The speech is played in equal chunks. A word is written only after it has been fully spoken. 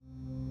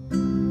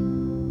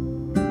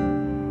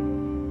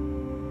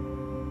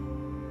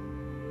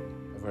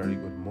very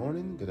good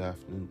morning, good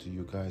afternoon to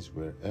you guys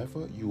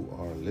wherever you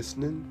are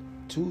listening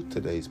to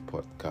today's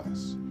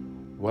podcast.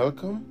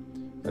 Welcome,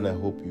 and I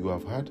hope you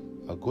have had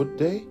a good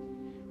day.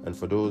 And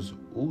for those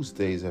whose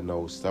days are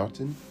now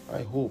starting,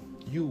 I hope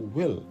you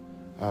will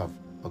have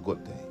a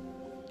good day.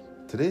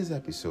 Today's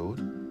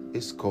episode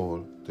is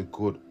called The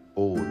Good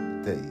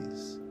Old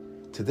Days.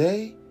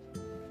 Today,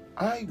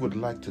 I would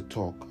like to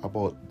talk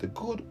about the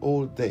good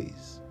old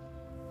days.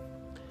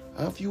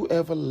 Have you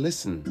ever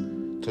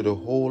listened to the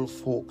whole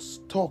folks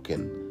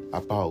talking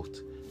about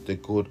the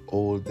good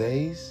old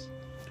days?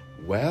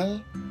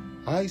 Well,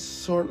 I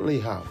certainly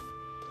have.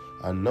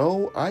 And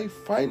now I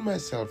find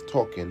myself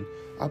talking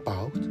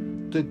about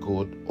the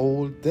good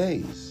old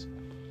days.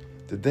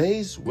 The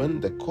days when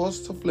the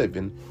cost of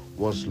living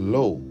was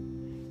low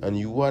and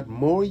you had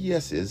more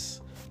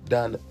yeses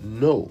than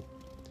no.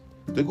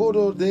 The good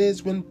old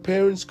days when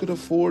parents could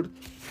afford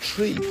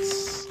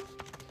treats.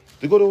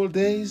 The good old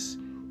days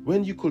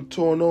when you could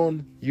turn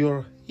on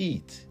your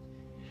heat.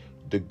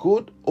 The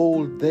good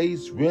old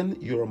days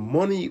when your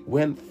money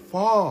went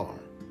far.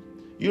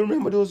 You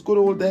remember those good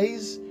old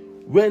days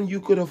when you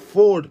could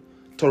afford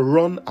to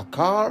run a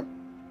car?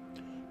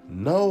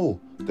 Now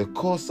the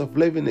cost of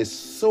living is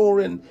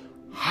soaring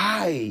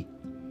high.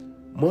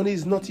 Money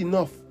is not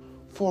enough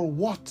for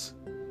what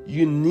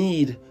you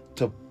need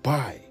to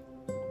buy.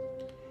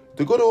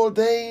 The good old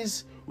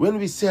days when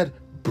we said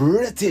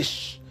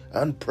British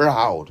and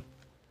proud.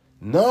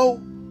 Now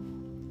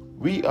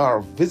we are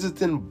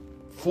visiting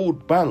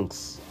food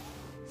banks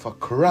for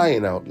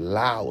crying out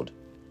loud.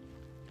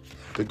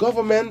 The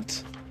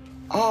government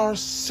are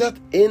set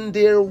in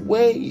their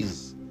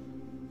ways.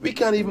 We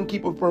can't even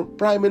keep a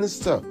prime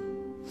minister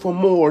for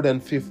more than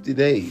 50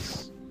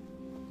 days.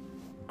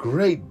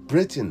 Great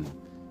Britain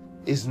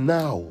is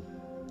now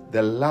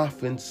the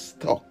laughing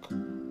stock.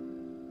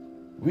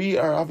 We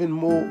are having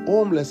more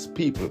homeless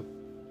people.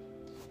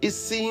 It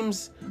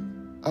seems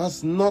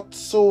as not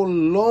so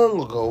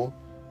long ago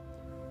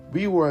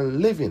we were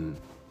living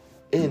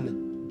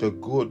in the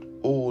good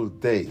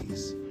old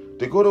days.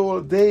 The good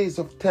old days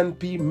of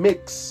 10p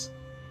mix.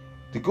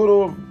 The good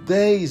old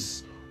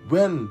days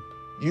when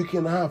you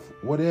can have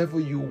whatever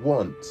you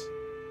want.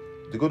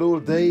 The good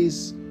old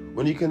days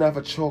when you can have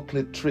a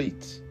chocolate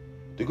treat.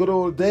 The good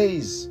old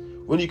days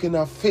when you can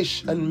have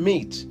fish and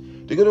meat.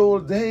 The good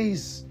old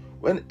days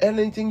when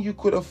anything you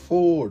could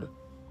afford.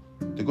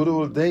 The good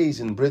old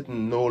days in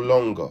Britain no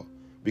longer,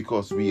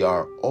 because we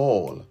are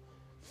all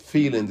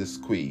feeling the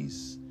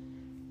squeeze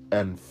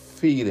and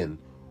feeling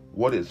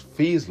what it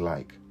feels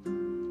like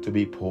to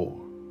be poor.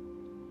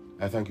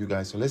 I thank you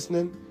guys for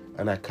listening,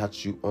 and I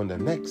catch you on the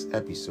next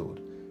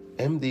episode.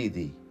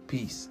 MDD,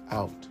 peace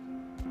out.